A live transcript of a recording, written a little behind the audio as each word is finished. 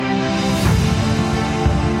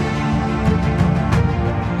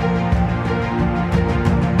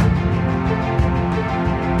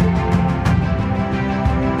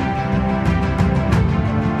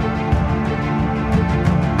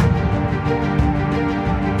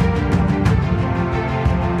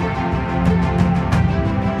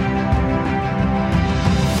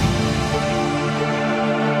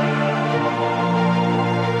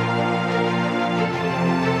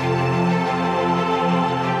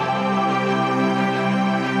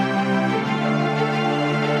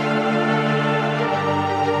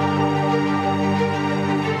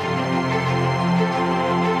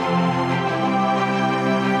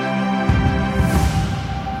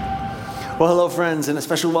Well, hello, friends, and a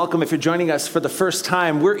special welcome if you're joining us for the first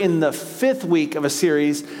time. We're in the 5th week of a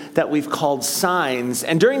series that we've called Signs.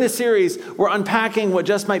 And during this series, we're unpacking what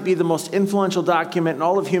just might be the most influential document in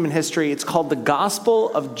all of human history. It's called the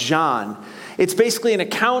Gospel of John. It's basically an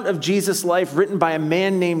account of Jesus' life written by a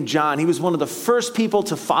man named John. He was one of the first people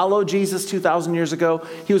to follow Jesus 2,000 years ago.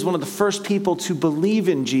 He was one of the first people to believe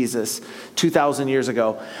in Jesus 2,000 years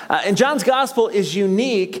ago. And John's gospel is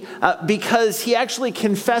unique because he actually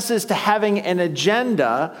confesses to having an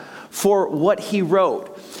agenda for what he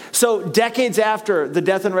wrote. So decades after the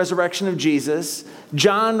death and resurrection of Jesus,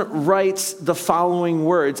 John writes the following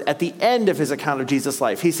words at the end of his account of Jesus'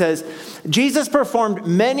 life. He says, Jesus performed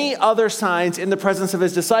many other signs in the presence of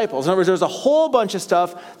his disciples. In other words, there's a whole bunch of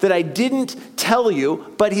stuff that I didn't tell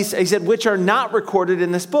you, but he said, which are not recorded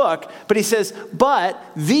in this book. But he says, but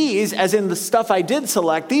these, as in the stuff I did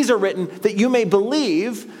select, these are written that you may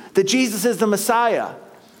believe that Jesus is the Messiah,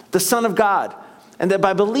 the Son of God, and that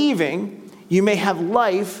by believing, you may have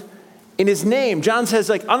life in his name. John says,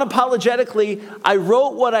 unapologetically, I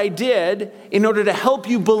wrote what I did in order to help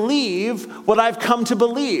you believe what I've come to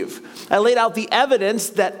believe. I laid out the evidence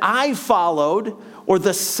that I followed, or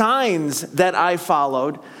the signs that I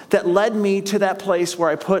followed, that led me to that place where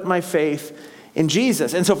I put my faith in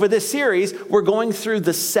Jesus. And so for this series, we're going through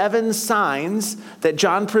the 7 signs that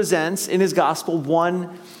John presents in his gospel,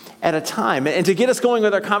 one at a time. And to get us going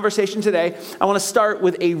with our conversation today, I want to start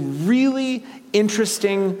with a really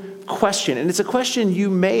interesting question. And it's a question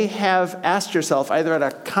you may have asked yourself either at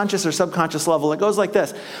a conscious or subconscious level. It goes like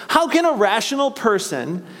this: how can a rational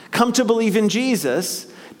person come to believe in Jesus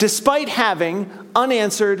despite having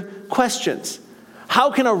unanswered questions?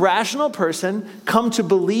 How can a rational person come to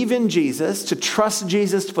believe in Jesus, to trust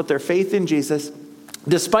Jesus, to put their faith in Jesus,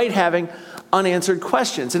 despite having unanswered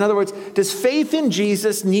questions? In other words, does faith in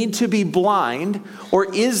Jesus need to be blind,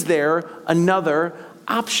 or is there another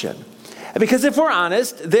option? Because if we're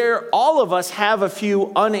honest, all of us have a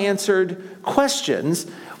few unanswered questions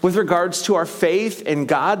with regards to our faith in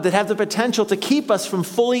God that have the potential to keep us from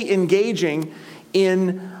fully engaging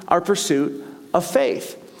in our pursuit of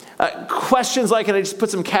faith. Questions like, and I just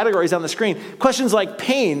put some categories on the screen, questions like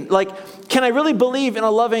pain, like, can I really believe in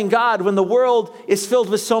a loving God when the world is filled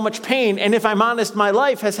with so much pain? And if I'm honest, my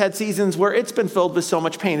life has had seasons where it's been filled with so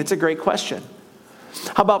much pain. It's a great question.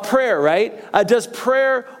 How about prayer, right? Does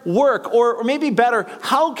prayer work? Or maybe better,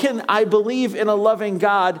 how can I believe in a loving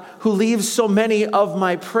God who leaves so many of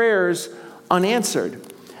my prayers unanswered?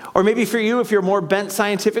 Or maybe for you, if you're more bent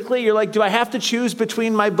scientifically, you're like, do I have to choose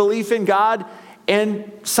between my belief in God and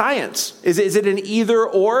science? Is it an either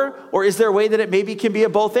or is there a way that it maybe can be a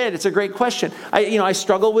both and? It's a great question. I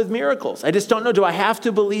struggle with miracles. I just don't know. Do I have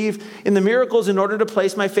to believe in the miracles in order to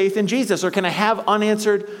place my faith in Jesus? Or can I have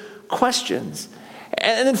unanswered questions?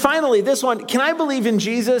 And then finally, this one: can I believe in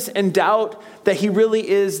Jesus and doubt that he really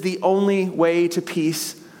is the only way to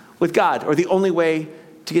peace with God, or the only way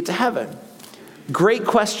to get to heaven? Great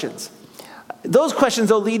questions. Those questions,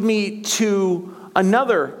 though, lead me to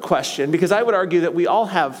another question, because I would argue that we all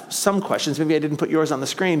have some questions. Maybe I didn't put yours on the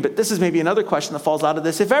screen, but this is maybe another question that falls out of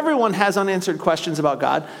this. If everyone has unanswered questions about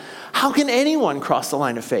God, how can anyone cross the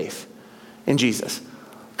line of faith in Jesus?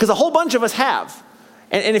 Because a whole bunch of us have.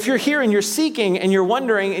 And if you're here and you're seeking and you're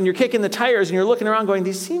wondering and you're kicking the tires and you're looking around going,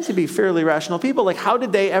 these seem to be fairly rational people, like how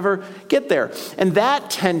did they ever get there? And that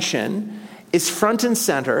tension is front and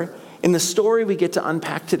center in the story we get to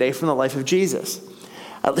unpack today from the life of Jesus.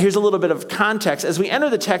 Here's a little bit of context. As we enter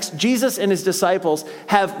the text, Jesus and his disciples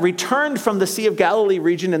have returned from the Sea of Galilee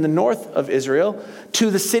region in the north of Israel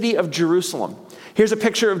to the city of Jerusalem. Here's a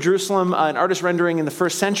picture of Jerusalem, an artist rendering in the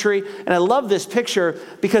 1st century. And I love this picture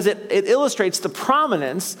because it illustrates the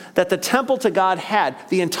prominence that the temple to God had.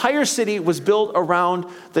 The entire city was built around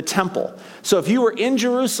the temple. So if you were in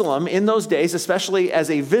Jerusalem in those days, especially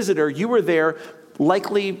as a visitor, you were there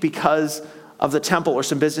likely because of the temple or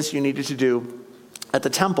some business you needed to do at the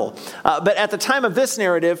temple. But at the time of this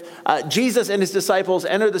narrative, Jesus and his disciples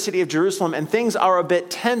enter the city of Jerusalem, and things are a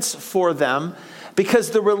bit tense for them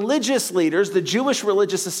because the religious leaders, the Jewish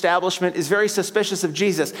religious establishment, is very suspicious of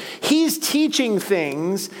Jesus. He's teaching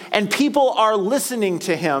things, and people are listening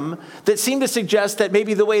to him that seem to suggest that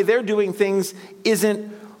maybe the way they're doing things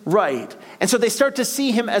isn't right. And so they start to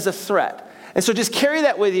see him as a threat. And so just carry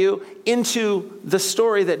that with you into the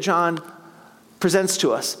story that John presents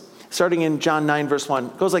to us. Starting in John 9, verse 1.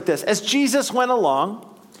 It goes like this: as Jesus went along,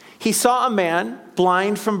 he saw a man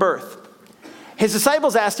blind from birth. His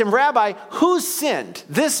disciples asked him, Rabbi, who sinned,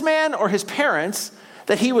 this man or his parents,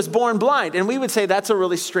 that he was born blind? And we would say that's a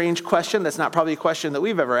really strange question. That's not probably a question that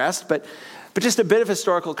we've ever asked, but But just a bit of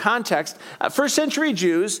historical context, first century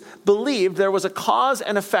Jews believed there was a cause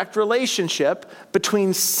and effect relationship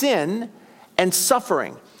between sin and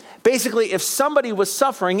suffering. Basically, if somebody was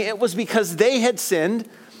suffering, it was because they had sinned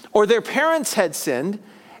or their parents had sinned,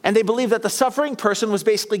 and they believed that the suffering person was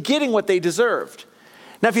basically getting what they deserved.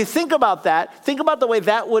 Now, if you think about that, think about the way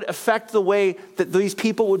that would affect the way that these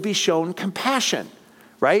people would be shown compassion,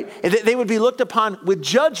 right? They would be looked upon with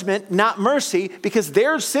judgment, not mercy, because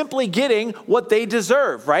they're simply getting what they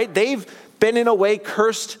deserve, right? They've been, in a way,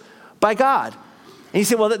 cursed by God. And you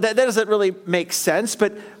say, well, that doesn't really make sense,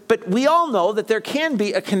 but we all know that there can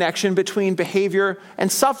be a connection between behavior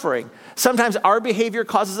and suffering. Sometimes our behavior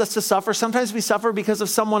causes us to suffer. Sometimes we suffer because of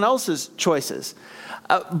someone else's choices.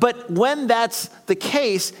 But when that's the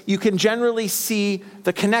case, you can generally see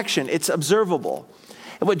the connection. It's observable.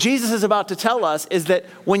 And what Jesus is about to tell us is that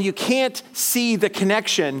when you can't see the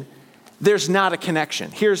connection, there's not a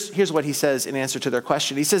connection. Here's what he says in answer to their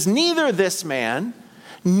question. He says, neither this man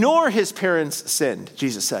nor his parents sinned,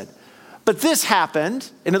 Jesus said. But this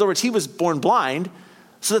happened, in other words, he was born blind,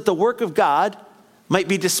 so that the work of God might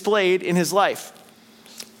be displayed in his life.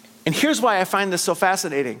 And here's why I find this so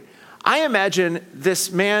fascinating. I imagine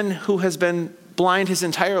this man who has been blind his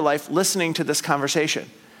entire life listening to this conversation.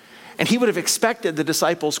 And he would have expected the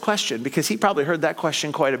disciples' question, because he probably heard that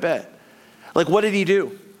question quite a bit. Like, what did he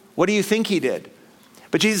do? What do you think he did?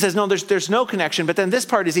 But Jesus says, no, there's no connection. But then this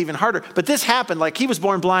part is even harder. But this happened, like he was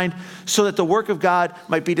born blind so that the work of God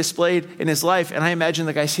might be displayed in his life. And I imagine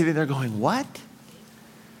the guy sitting there going, what?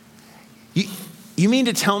 You mean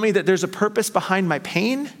to tell me that there's a purpose behind my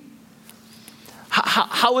pain?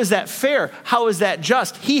 How is that fair? How is that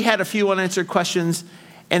just? He had a few unanswered questions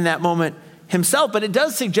in that moment himself, but it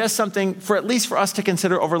does suggest something for at least for us to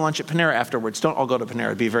consider over lunch at Panera afterwards. Don't all go to Panera.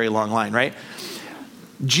 It'd be a very long line, right?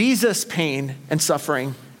 Jesus' pain and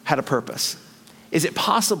suffering had a purpose. Is it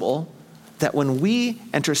possible that when we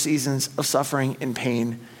enter seasons of suffering and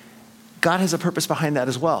pain, God has a purpose behind that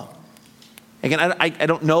as well? Again, I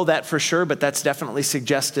don't know that for sure, but that's definitely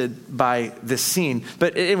suggested by this scene.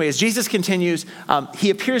 But anyway, as Jesus continues,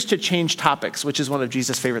 he appears to change topics, which is one of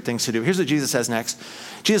Jesus' favorite things to do. Here's what Jesus says next.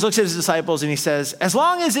 Jesus looks at his disciples and he says, as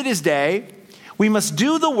long as it is day, we must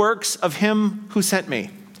do the works of him who sent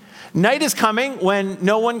me. Night is coming when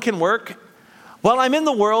no one can work. While I'm in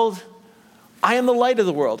the world, I am the light of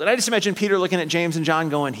the world. And I just imagine Peter looking at James and John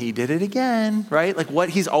going, he did it again, right? Like what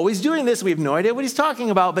he's always doing this. We have no idea what he's talking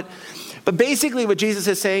about. But basically what Jesus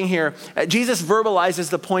is saying here, Jesus verbalizes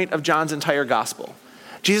the point of John's entire gospel.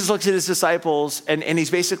 Jesus looks at his disciples and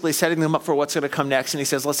he's basically setting them up for what's going to come next. And he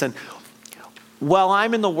says, listen, while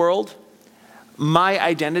I'm in the world, my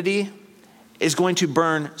identity is going to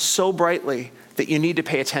burn so brightly that you need to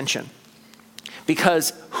pay attention.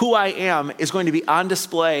 Because who I am is going to be on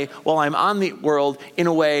display while I'm on the world in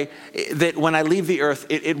a way that when I leave the earth,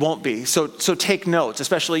 it won't be. So take notes,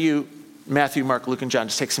 especially you, Matthew, Mark, Luke, and John.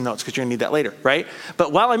 Just take some notes because you're going to need that later, right?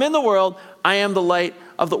 But while I'm in the world, I am the light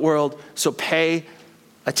of the world, so pay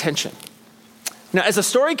attention. Now, as the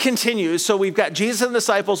story continues, so we've got Jesus and the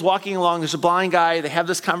disciples walking along. There's a blind guy. They have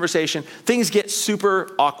this conversation. Things get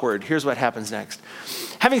super awkward. Here's what happens next.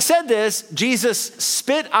 Having said this, Jesus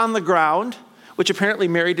spit on the ground, which apparently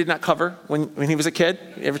Mary did not cover when he was a kid.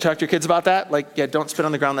 You ever talk to your kids about that? Like, yeah, don't spit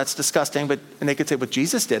on the ground. That's disgusting. And they could say, but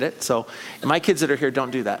Jesus did it. So and my kids that are here,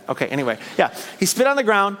 don't do that. Okay, anyway. Yeah, he spit on the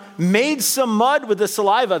ground, made some mud with the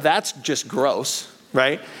saliva. That's just gross,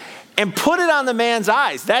 right? And put it on the man's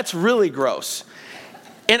eyes. That's really gross.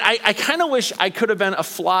 And I kind of wish I could have been a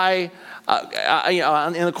fly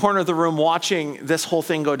in the corner of the room watching this whole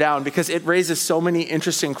thing go down, because it raises so many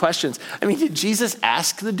interesting questions. I mean, did Jesus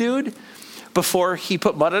ask the dude before he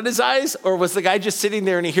put mud on his eyes? Or was the guy just sitting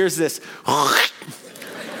there and he hears this?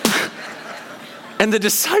 And the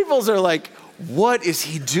disciples are like, what is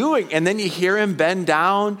he doing? And then you hear him bend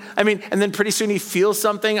down. I mean, and then pretty soon he feels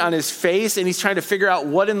something on his face and he's trying to figure out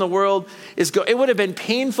what in the world is going. It would have been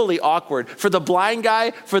painfully awkward for the blind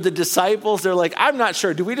guy, for the disciples. They're like, I'm not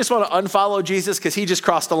sure. Do we just want to unfollow Jesus because he just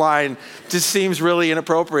crossed the line? Just seems really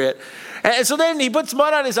inappropriate. And so then he puts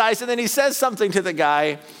mud on his eyes and then he says something to the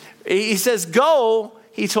guy. He says, go,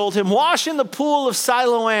 he told him, wash in the pool of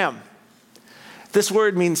Siloam. This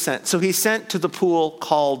word means sent. So he sent to the pool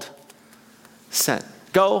called sent.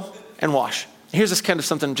 Go and wash. Here's this kind of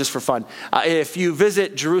something just for fun. If you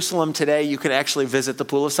visit Jerusalem today, you can actually visit the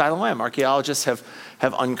pool of Siloam. Archaeologists have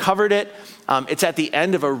have uncovered it. It's at the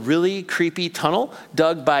end of a really creepy tunnel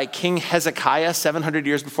dug by King Hezekiah 700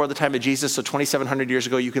 years before the time of Jesus. So 2,700 years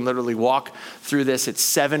ago, you can literally walk through this. It's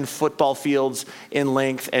 7 football fields in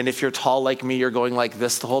length. And if you're tall like me, you're going like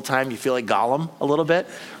this the whole time. You feel like Gollum a little bit,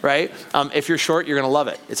 right? If you're short, you're going to love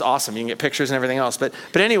it. It's awesome. You can get pictures and everything else. But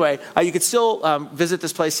anyway, you could still visit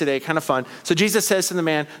this place today. Kind of fun. So Jesus says to the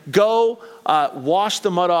man, go wash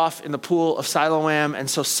the mud off in the pool of Siloam. And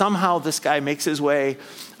so somehow this guy makes his way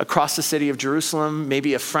across the city of Jerusalem.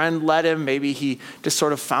 Maybe a friend led him. Maybe he just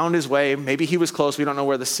sort of found his way. Maybe he was close. We don't know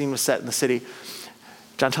where the scene was set in the city.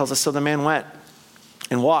 John tells us, so the man went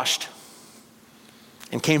and washed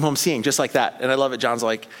and came home seeing, just like that. And I love it. John's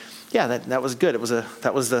like, yeah, that was good.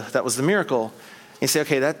 That was the miracle. And you say,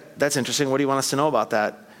 okay, that's interesting. What do you want us to know about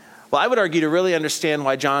that? Well, I would argue to really understand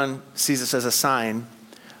why John sees this as a sign,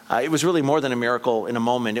 it was really more than a miracle in a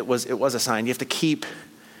moment. It was a sign. You have to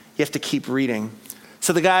keep reading.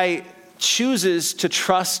 So the guy chooses to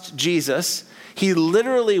trust Jesus. He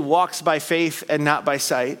literally walks by faith and not by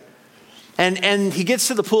sight. And he gets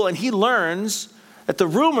to the pool and he learns that the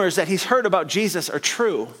rumors that he's heard about Jesus are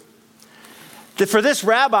true. That for this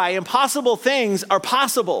rabbi, impossible things are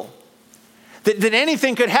possible. That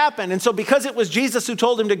anything could happen. And so because it was Jesus who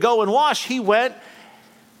told him to go and wash, he went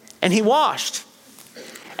and he washed.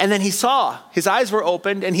 And then he saw, his eyes were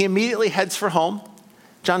opened, and he immediately heads for home.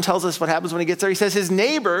 John tells us what happens when he gets there. He says his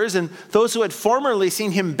neighbors and those who had formerly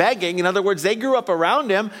seen him begging, in other words, they grew up around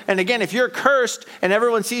him. And again, if you're cursed and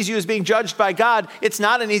everyone sees you as being judged by God, it's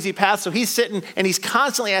not an easy path. So he's sitting and he's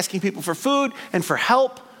constantly asking people for food and for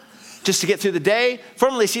help just to get through the day.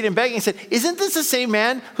 Formerly seen him begging. He said, isn't this the same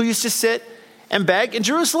man who used to sit and beg? And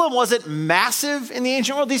Jerusalem wasn't massive in the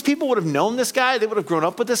ancient world. These people would have known this guy. They would have grown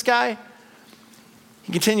up with this guy.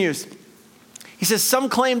 He continues. He says, some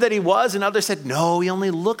claimed that he was, and others said, no, he only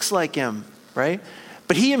looks like him, right?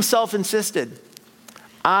 But he himself insisted,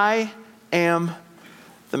 I am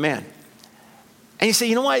the man. And you say,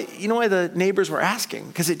 you know why the neighbors were asking?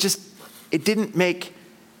 Because it didn't make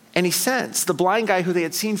any sense. The blind guy who they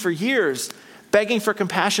had seen for years, begging for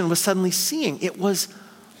compassion, was suddenly seeing. It was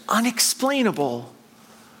unexplainable.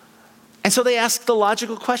 And so they asked the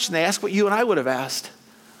logical question. They asked what you and I would have asked.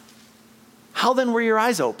 How then were your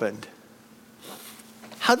eyes opened?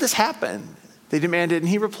 How'd this happen? They demanded, and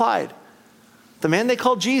he replied, the man they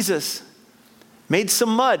called Jesus made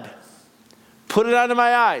some mud, put it onto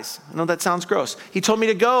my eyes. I know that sounds gross. He told me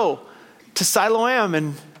to go to Siloam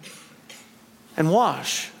and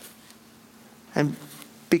wash. And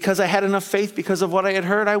because I had enough faith because of what I had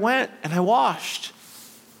heard, I went and I washed.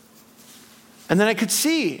 And then I could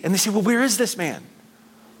see. And they said, well, where is this man?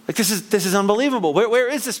 Like, this is unbelievable. Where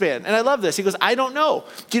is this man? And I love this. He goes, I don't know.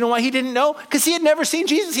 Do you know why he didn't know? Because he had never seen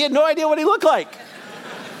Jesus. He had no idea what he looked like.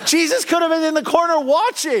 Jesus could have been in the corner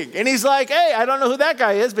watching. And he's like, hey, I don't know who that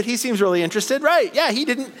guy is, but he seems really interested. Right. Yeah, he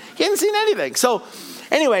hadn't seen anything. So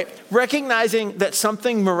anyway, recognizing that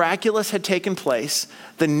something miraculous had taken place,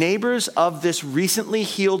 the neighbors of this recently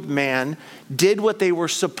healed man did what they were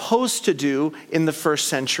supposed to do in the first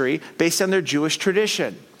century based on their Jewish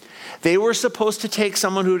tradition. They were supposed to take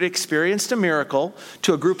someone who had experienced a miracle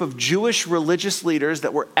to a group of Jewish religious leaders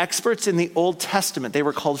that were experts in the Old Testament. They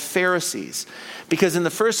were called Pharisees. Because in the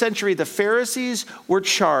first century, the Pharisees were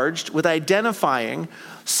charged with identifying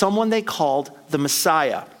someone they called the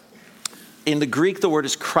Messiah. In the Greek, the word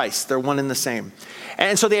is Christ. They're one and the same.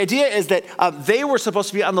 And so the idea is that they were supposed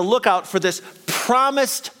to be on the lookout for this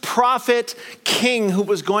promised prophet king who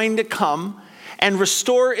was going to come and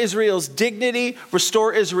restore Israel's dignity,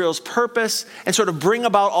 restore Israel's purpose, and sort of bring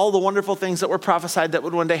about all the wonderful things that were prophesied that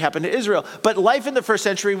would one day happen to Israel. But life in the first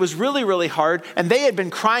century was really, really hard, and they had been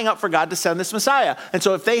crying out for God to send this Messiah. And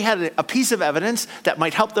so if they had a piece of evidence that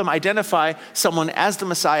might help them identify someone as the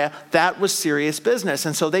Messiah, that was serious business.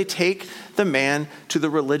 And so they take the man to the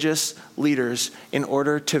religious leaders in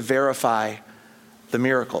order to verify the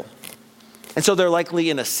miracle. And so they're likely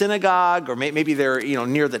in a synagogue, or maybe they're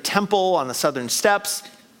near the temple on the southern steps.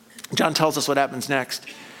 John tells us what happens next.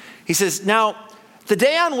 He says, now, the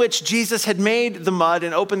day on which Jesus had made the mud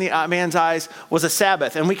and opened the man's eyes was a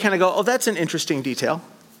Sabbath. And we kind of go, oh, that's an interesting detail,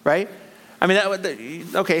 right? I mean,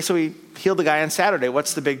 okay, so he healed the guy on Saturday.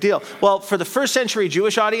 What's the big deal? Well, for the first century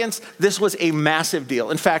Jewish audience, this was a massive deal.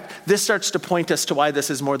 In fact, this starts to point us to why this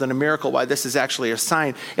is more than a miracle, why this is actually a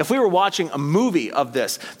sign. If we were watching a movie of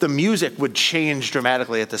this, the music would change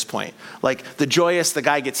dramatically at this point. Like the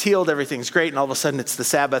guy gets healed, everything's great, and all of a sudden it's the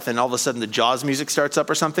Sabbath, and all of a sudden the Jaws music starts up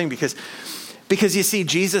or something, because you see,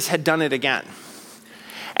 Jesus had done it again.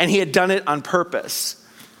 And he had done it on purpose.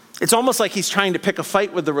 It's almost like he's trying to pick a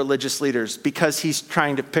fight with the religious leaders because he's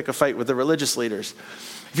trying to pick a fight with the religious leaders.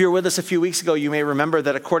 If you were with us a few weeks ago, you may remember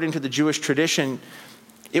that according to the Jewish tradition,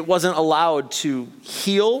 it wasn't allowed to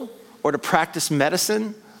heal or to practice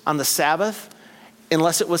medicine on the Sabbath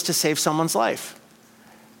unless it was to save someone's life.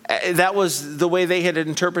 That was the way they had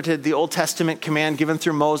interpreted the Old Testament command given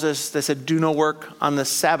through Moses. They said, do no work on the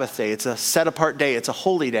Sabbath day. It's a set apart day. It's a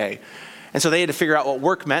holy day. And so they had to figure out what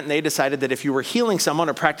work meant, and they decided that if you were healing someone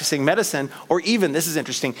or practicing medicine, or even, this is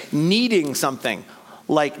interesting, kneading something,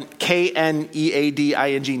 like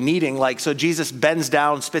K-N-E-A-D-I-N-G, kneading, like, so Jesus bends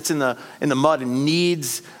down, spits in the mud, and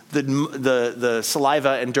kneads the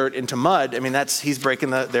saliva and dirt into mud. I mean, he's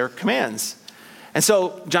breaking their commands. And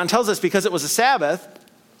so John tells us because it was a Sabbath,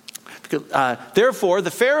 therefore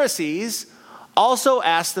the Pharisees also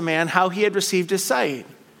asked the man how he had received his sight.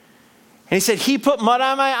 And he said, he put mud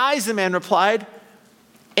on my eyes, the man replied,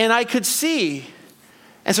 and I could see.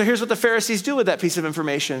 And so here's what the Pharisees do with that piece of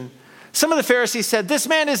information. Some of the Pharisees said, this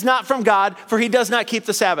man is not from God, for he does not keep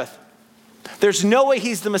the Sabbath. There's no way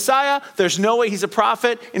he's the Messiah. There's no way he's a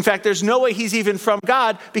prophet. In fact, there's no way he's even from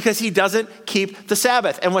God because he doesn't keep the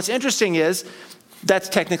Sabbath. And what's interesting is that's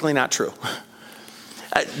technically not true.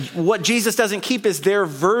 What Jesus doesn't keep is their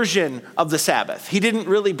version of the Sabbath. He didn't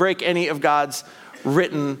really break any of God's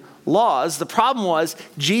written laws. The problem was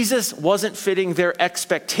Jesus wasn't fitting their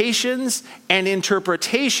expectations and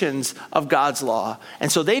interpretations of God's law.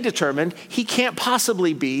 And so they determined he can't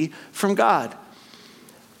possibly be from God.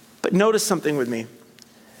 But notice something with me.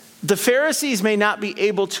 The Pharisees may not be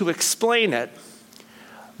able to explain it,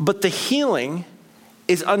 but the healing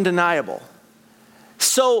is undeniable.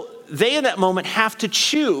 So they in that moment have to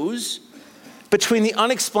choose between the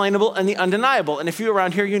unexplainable and the undeniable. And if you're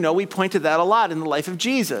around here, you know we point to that a lot in the life of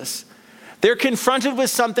Jesus. They're confronted with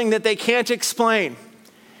something that they can't explain,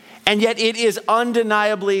 and yet it is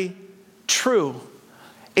undeniably true.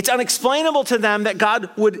 It's unexplainable to them that God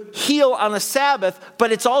would heal on a Sabbath,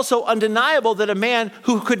 but it's also undeniable that a man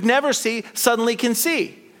who could never see suddenly can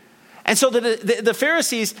see. And so the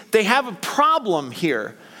Pharisees, they have a problem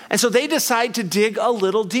here. And so they decide to dig a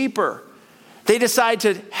little deeper. They decide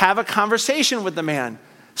to have a conversation with the man.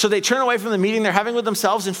 So they turn away from the meeting they're having with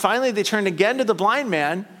themselves, and finally they turn again to the blind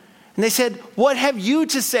man, and they said, what have you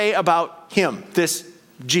to say about him, this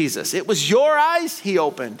Jesus? It was your eyes he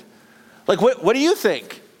opened. Like, what do you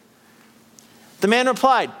think? The man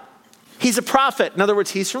replied, he's a prophet. In other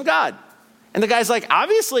words, he's from God. And the guy's like,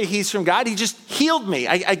 obviously he's from God. He just healed me.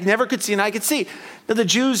 I never could see and I could see. Now the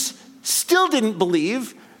Jews still didn't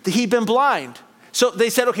believe that he'd been blind. So they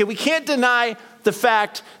said, okay, we can't deny the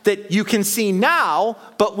fact that you can see now,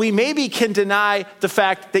 but we maybe can deny the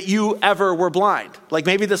fact that you ever were blind. Like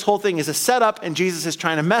maybe this whole thing is a setup and Jesus is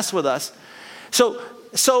trying to mess with us. So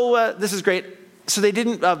this is great. So they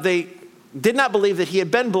did not believe that he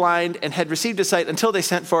had been blind and had received his sight until they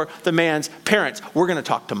sent for the man's parents. We're going to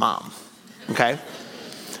talk to mom, okay?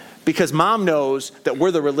 Because mom knows that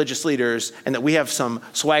we're the religious leaders and that we have some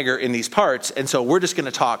swagger in these parts. And so we're just going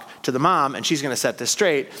to talk to the mom and she's going to set this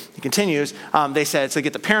straight. He continues. They said, so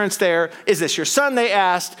get the parents there. Is this your son? They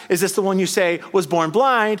asked. Is this the one you say was born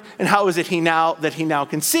blind? And how is it that he now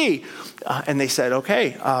can see? And they said,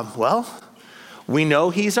 okay, well, we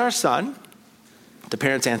know he's our son. The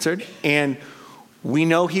parents answered, and we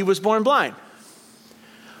know he was born blind.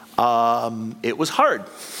 It was hard.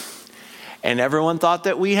 And everyone thought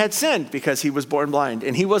that we had sinned because he was born blind.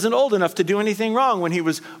 And he wasn't old enough to do anything wrong when he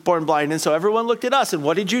was born blind. And so everyone looked at us and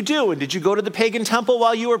what did you do? And did you go to the pagan temple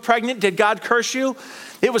while you were pregnant? Did God curse you?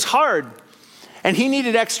 It was hard. And he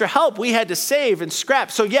needed extra help. We had to save and scrap.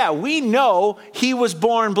 So yeah, we know he was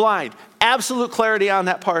born blind. Absolute clarity on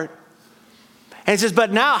that part. And it says,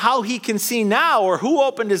 but now how he can see now or who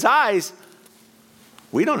opened his eyes,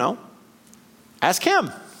 we don't know. Ask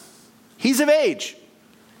him. He's of age.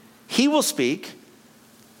 He will speak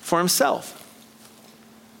for himself.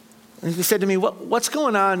 And he said to me, what's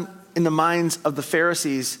going on in the minds of the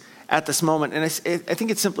Pharisees at this moment? And I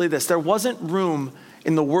think it's simply this. There wasn't room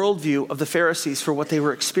in the worldview of the Pharisees for what they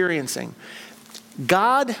were experiencing.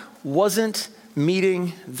 God wasn't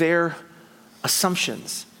meeting their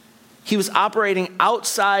assumptions. He was operating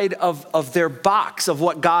outside of their box of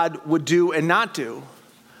what God would do and not do.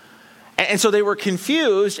 And so they were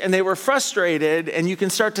confused and they were frustrated, and you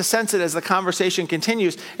can start to sense it as the conversation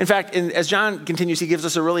continues. In fact, as John continues, he gives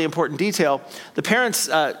us a really important detail.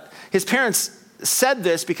 His parents said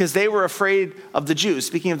this because they were afraid of the Jews,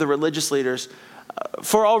 speaking of the religious leaders.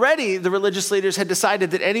 For already the religious leaders had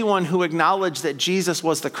decided that anyone who acknowledged that Jesus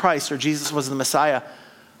was the Christ or Jesus was the Messiah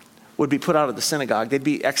would be put out of the synagogue. They'd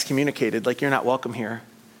be excommunicated, like you're not welcome here.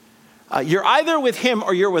 You're either with him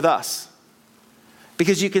or you're with us.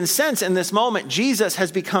 Because you can sense in this moment, Jesus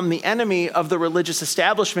has become the enemy of the religious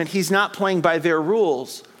establishment. He's not playing by their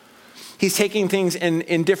rules. He's taking things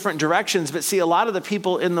in different directions. But see, a lot of the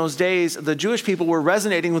people in those days, the Jewish people, were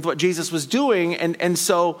resonating with what Jesus was doing. And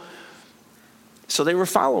so they were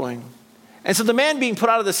following. And so the man being put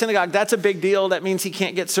out of the synagogue, that's a big deal. That means he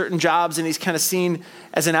can't get certain jobs and he's kind of seen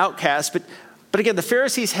as an outcast. But again, the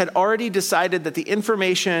Pharisees had already decided that the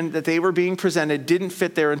information that they were being presented didn't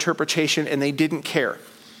fit their interpretation and they didn't care.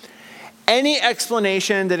 Any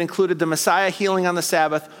explanation that included the Messiah healing on the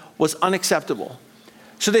Sabbath was unacceptable.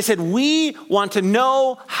 So they said, we want to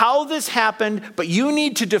know how this happened, but you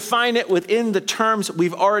need to define it within the terms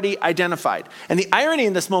we've already identified. And the irony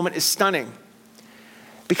in this moment is stunning.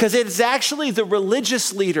 Because it's actually the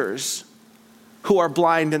religious leaders who are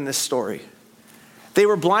blind in this story. They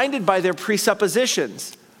were blinded by their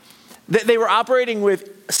presuppositions. They were operating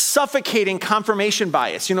with suffocating confirmation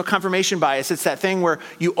bias. You know, confirmation bias, it's that thing where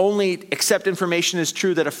you only accept information as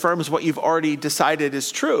true that affirms what you've already decided is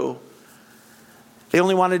true. They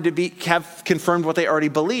only wanted to have confirmed what they already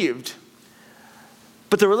believed.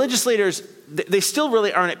 But the religious leaders, they still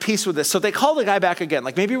really aren't at peace with this. So they call the guy back again.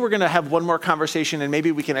 Like, maybe we're going to have one more conversation and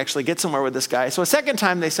maybe we can actually get somewhere with this guy. So a second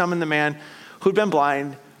time they summon the man who'd been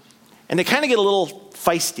blind, and they kind of get a little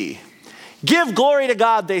feisty. Give glory to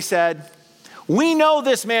God, they said. We know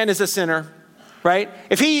this man is a sinner, right?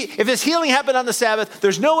 If his healing happened on the Sabbath,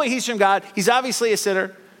 there's no way he's from God. He's obviously a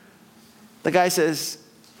sinner. The guy says,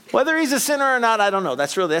 whether he's a sinner or not, I don't know.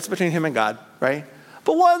 That's between him and God, right?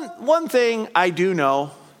 But one thing I do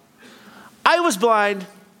know, I was blind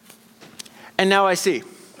and now I see.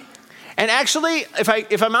 And actually,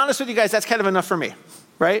 if I'm honest with you guys, that's kind of enough for me,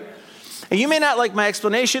 right? And you may not like my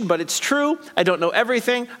explanation, but it's true. I don't know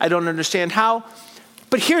everything. I don't understand how.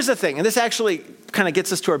 But here's the thing, and this actually kind of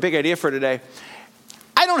gets us to our big idea for today.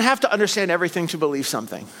 I don't have to understand everything to believe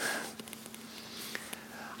something.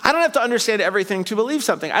 I don't have to understand everything to believe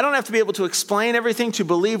something. I don't have to be able to explain everything to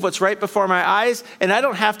believe what's right before my eyes, and I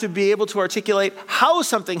don't have to be able to articulate how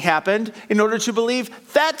something happened in order to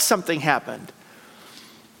believe that something happened.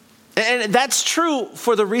 And that's true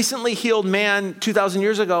for the recently healed man 2,000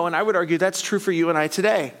 years ago, and I would argue that's true for you and I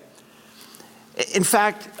today. In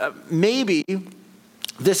fact, maybe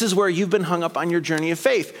this is where you've been hung up on your journey of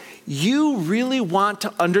faith. You really want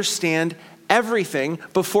to understand everything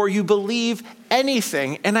before you believe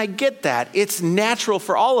anything. And I get that. It's natural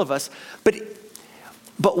for all of us. But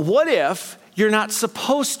what if you're not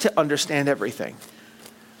supposed to understand everything?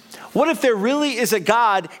 What if there really is a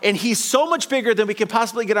God and he's so much bigger than we can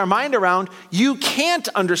possibly get our mind around, you can't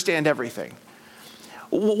understand everything?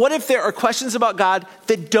 What if there are questions about God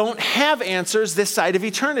that don't have answers this side of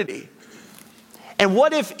eternity? And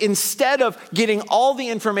what if instead of getting all the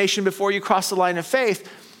information before you cross the line of faith,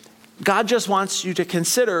 God just wants you to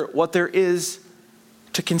consider what there is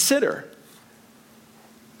to consider?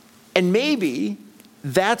 And maybe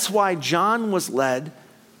that's why John was led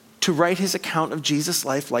to write his account of Jesus'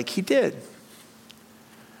 life like he did.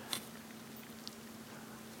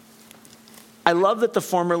 I love that the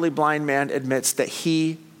formerly blind man admits that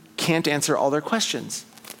he can't answer all their questions.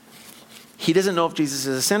 He doesn't know if Jesus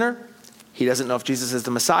is a sinner. He doesn't know if Jesus is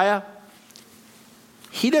the Messiah.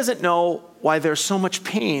 He doesn't know why there's so much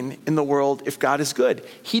pain in the world if God is good.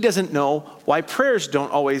 He doesn't know why prayers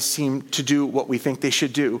don't always seem to do what we think they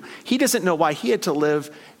should do. He doesn't know why he had to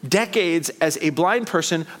live decades as a blind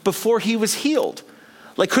person before he was healed.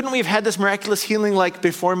 Like, couldn't we have had this miraculous healing like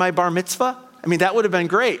before my bar mitzvah? I mean, that would have been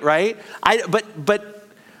great, right? But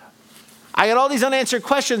I got all these unanswered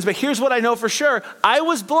questions, but here's what I know for sure. I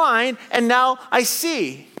was blind and now I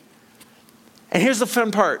see. And here's the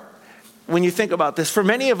fun part. When you think about this, for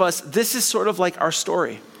many of us, this is sort of like our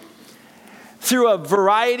story. Through a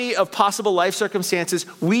variety of possible life circumstances,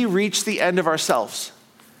 we reached the end of ourselves.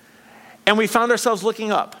 And we found ourselves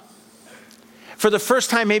looking up. For the first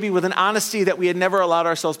time, maybe with an honesty that we had never allowed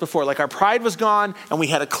ourselves before. Like, our pride was gone and we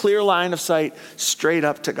had a clear line of sight straight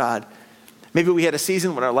up to God. Maybe we had a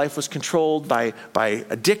season when our life was controlled by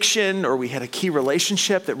addiction, or we had a key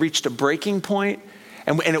relationship that reached a breaking point.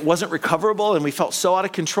 And it wasn't recoverable, and we felt so out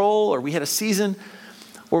of control. Or we had a season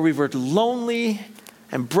where we were lonely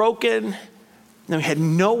and broken, and we had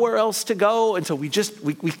nowhere else to go. And so we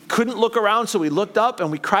couldn't look around, so we looked up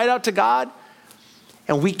and we cried out to God.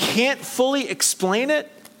 And we can't fully explain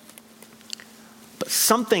it, but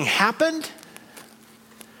something happened.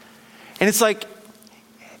 And it's like,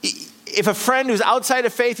 if a friend who's outside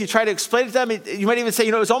of faith, you try to explain it to them, you might even say,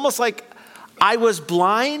 it was almost like I was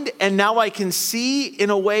blind and now I can see in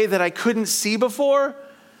a way that I couldn't see before.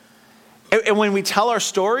 And when we tell our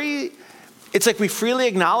story, it's like we freely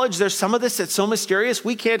acknowledge there's some of this that's so mysterious,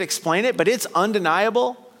 we can't explain it, but it's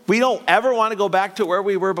undeniable. We don't ever want to go back to where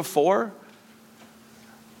we were before.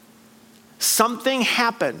 Something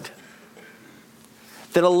happened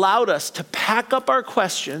that allowed us to pack up our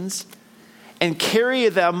questions and carry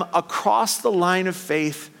them across the line of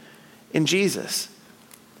faith in Jesus.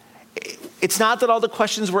 It's not that all the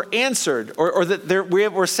questions were answered or that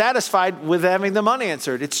we're satisfied with having them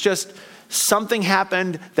unanswered. It's just something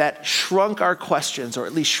happened that shrunk our questions, or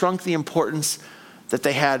at least shrunk the importance that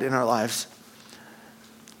they had in our lives.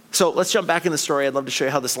 So let's jump back in the story. I'd love to show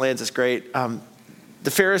you how this lands. It's great.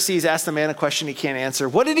 The Pharisees asked the man a question he can't answer.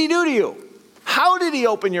 What did he do to you? How did he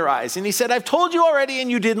open your eyes? And he said, I've told you already and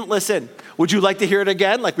you didn't listen. Would you like to hear it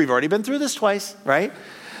again? Like, we've already been through this twice, right?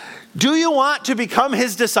 Do you want to become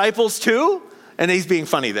his disciples too? And he's being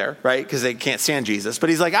funny there, right? Because they can't stand Jesus. But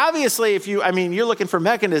he's like, obviously, you're looking for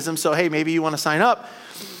mechanisms, so hey, maybe you want to sign up.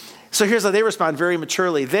 So here's how they respond very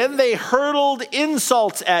maturely. Then they hurled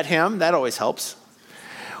insults at him. That always helps.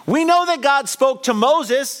 We know that God spoke to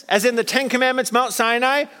Moses, as in the 10 Commandments, Mount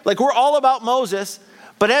Sinai. Like, we're all about Moses.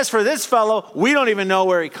 But as for this fellow, we don't even know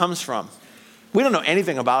where he comes from. We don't know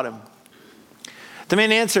anything about him. The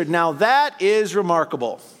man answered, now that is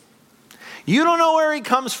remarkable. You don't know where he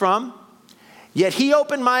comes from, yet he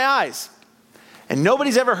opened my eyes. And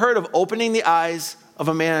nobody's ever heard of opening the eyes of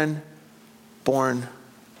a man born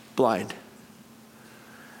blind.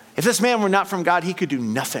 If this man were not from God, he could do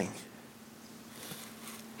nothing.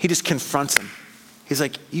 He just confronts him. He's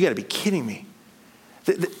like, you got to be kidding me.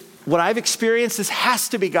 What I've experienced, this has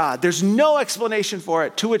to be God. There's no explanation for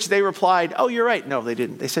it. To which they replied, oh, you're right. No, they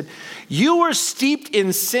didn't. They said, you were steeped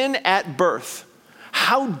in sin at birth.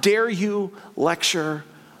 How dare you lecture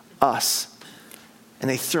us? And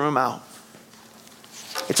they threw him out.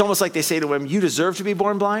 It's almost like they say to him, you deserve to be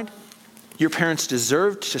born blind. Your parents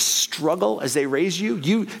deserved to struggle as they raised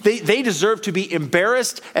you. They deserve to be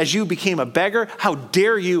embarrassed as you became a beggar. How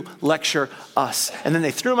dare you lecture us? And then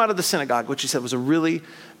they threw him out of the synagogue, which he said was a really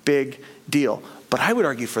big deal. But I would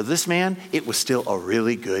argue for this man, it was still a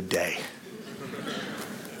really good day.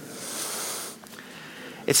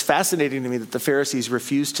 It's fascinating to me that the Pharisees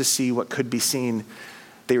refused to see what could be seen.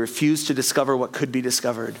 They refused to discover what could be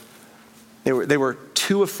discovered. They were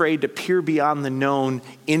too afraid to peer beyond the known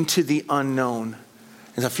into the unknown.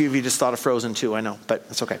 And a few of you just thought of Frozen too, I know, but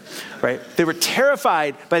that's okay, right? They were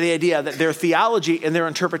terrified by the idea that their theology and their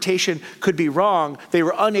interpretation could be wrong. They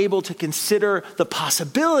were unable to consider the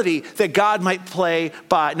possibility that God might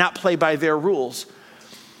not play by their rules.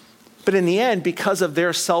 But in the end, because of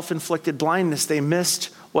their self-inflicted blindness, they missed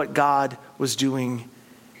what God was doing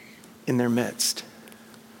in their midst.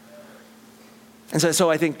 And so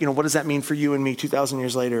I think, what does that mean for you and me 2,000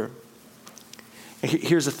 years later?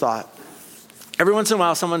 Here's a thought. Every once in a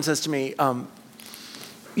while, someone says to me,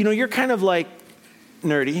 you're kind of like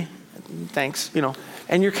nerdy, thanks,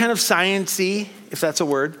 and you're kind of science-y, if that's a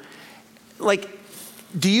word. Like,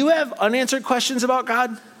 do you have unanswered questions about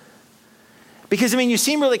God? Because, you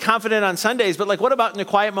seem really confident on Sundays, but what about in the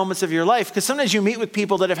quiet moments of your life? Because sometimes you meet with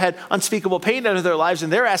people that have had unspeakable pain into their lives,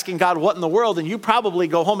 and they're asking God, what in the world? And you probably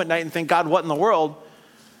go home at night and think, God, what in the world?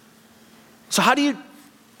 So how do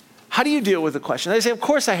you deal with the question? They say, of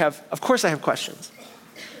course I have questions.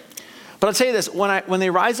 But I'll tell you this, when they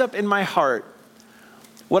rise up in my heart,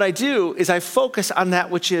 what I do is I focus on that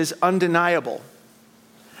which is undeniable.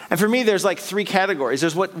 And for me, there's 3 categories.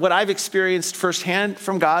 There's what I've experienced firsthand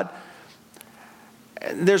from God.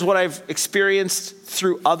 There's what I've experienced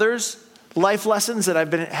through others, life lessons that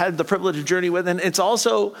I've had the privilege of journey with. And it's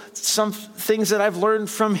also some things that I've learned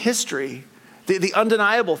from history, the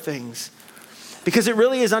undeniable things. Because it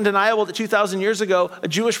really is undeniable that 2,000 years ago, a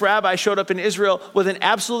Jewish rabbi showed up in Israel with an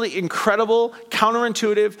absolutely incredible,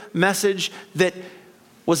 counterintuitive message that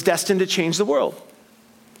was destined to change the world.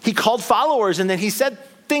 He called followers, and then he said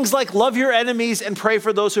things like, love your enemies and pray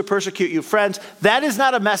for those who persecute you. Friends, that is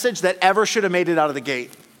not a message that ever should have made it out of the gate.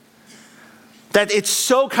 That it's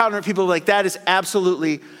so counter, people are like, that is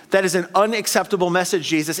an unacceptable message,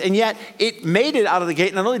 Jesus. And yet it made it out of the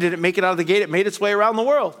gate. Not only did it make it out of the gate, it made its way around the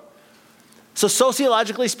world. So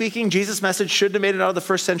sociologically speaking, Jesus' message shouldn't have made it out of the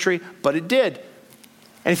first century, but it did.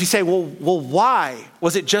 And if you say, well, why?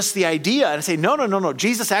 Was it just the idea? And I say, no.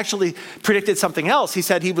 Jesus actually predicted something else. He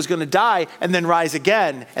said he was going to die and then rise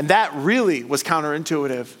again. And that really was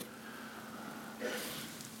counterintuitive.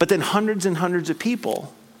 But then hundreds and hundreds of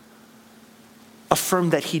people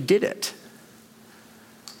affirmed that he did it.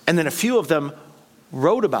 And then a few of them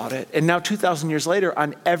wrote about it. And now 2,000 years later,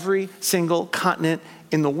 on every single continent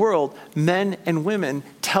in the world, men and women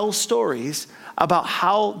tell stories about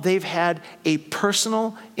how they've had a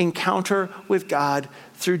personal encounter with God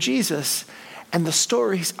through Jesus. And the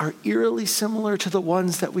stories are eerily similar to the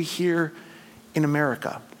ones that we hear in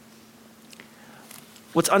America.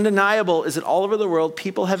 What's undeniable is that all over the world,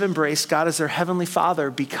 people have embraced God as their heavenly Father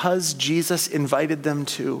because Jesus invited them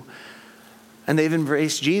to. And they've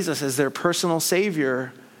embraced Jesus as their personal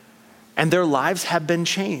Savior, and their lives have been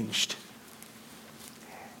changed.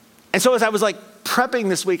 And so as I was prepping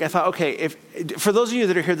this week, I thought, okay, for those of you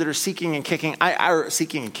that are here that are seeking and kicking,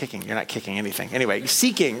 you're not kicking anything. Anyway,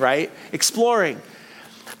 seeking, right? Exploring.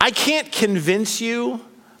 I can't convince you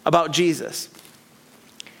about Jesus.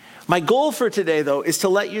 My goal for today, though, is to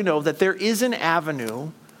let you know that there is an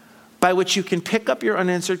avenue by which you can pick up your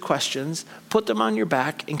unanswered questions, put them on your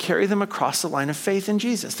back, and carry them across the line of faith in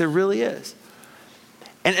Jesus. There really is.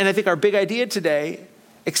 And I think our big idea today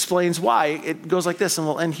explains why. It goes like this, and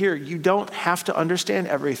we'll end here. You don't have to understand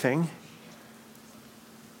everything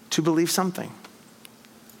to believe something.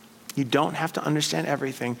 You don't have to understand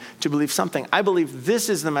everything to believe something. I believe this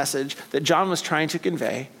is the message that John was trying to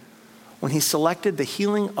convey when he selected the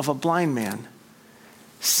healing of a blind man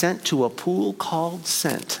sent to a pool called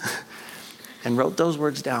Sent and wrote those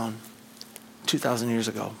words down 2,000 years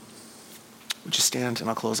ago. Would you stand, and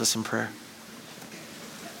I'll close us in prayer.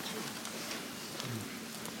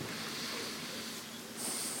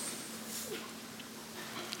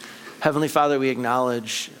 Heavenly Father, we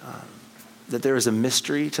acknowledge that there is a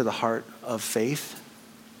mystery to the heart of faith.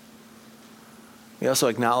 We also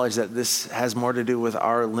acknowledge that this has more to do with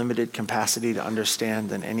our limited capacity to understand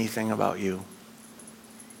than anything about you.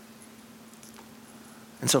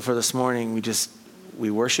 And so for this morning,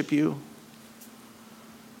 we worship you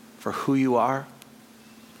for who you are,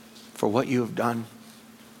 for what you have done.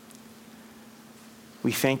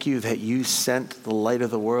 We thank you that you sent the light of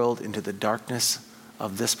the world into the darkness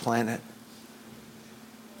of this planet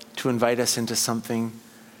to invite us into something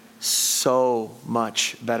so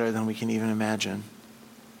much better than we can even imagine.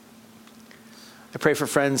 I pray for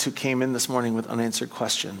friends who came in this morning with unanswered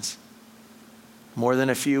questions, more than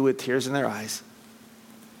a few with tears in their eyes.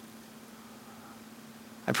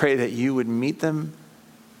 I pray that you would meet them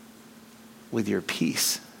with your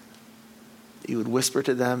peace, that you would whisper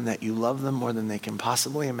to them that you love them more than they can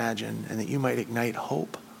possibly imagine, and that you might ignite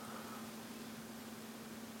hope,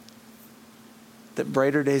 that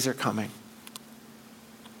brighter days are coming.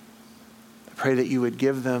 I pray that you would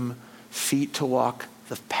give them feet to walk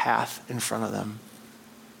the path in front of them.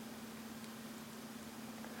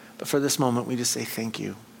 But for this moment, we just say thank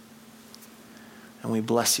you. And we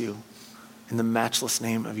bless you in the matchless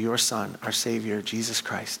name of your Son, our Savior, Jesus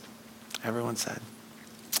Christ. Everyone said,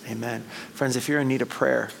 amen. Friends, if you're in need of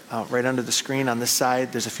prayer, right under the screen on this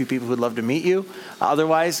side, there's a few people who would love to meet you.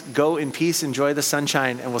 Otherwise, go in peace, enjoy the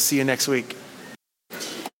sunshine, and we'll see you next week.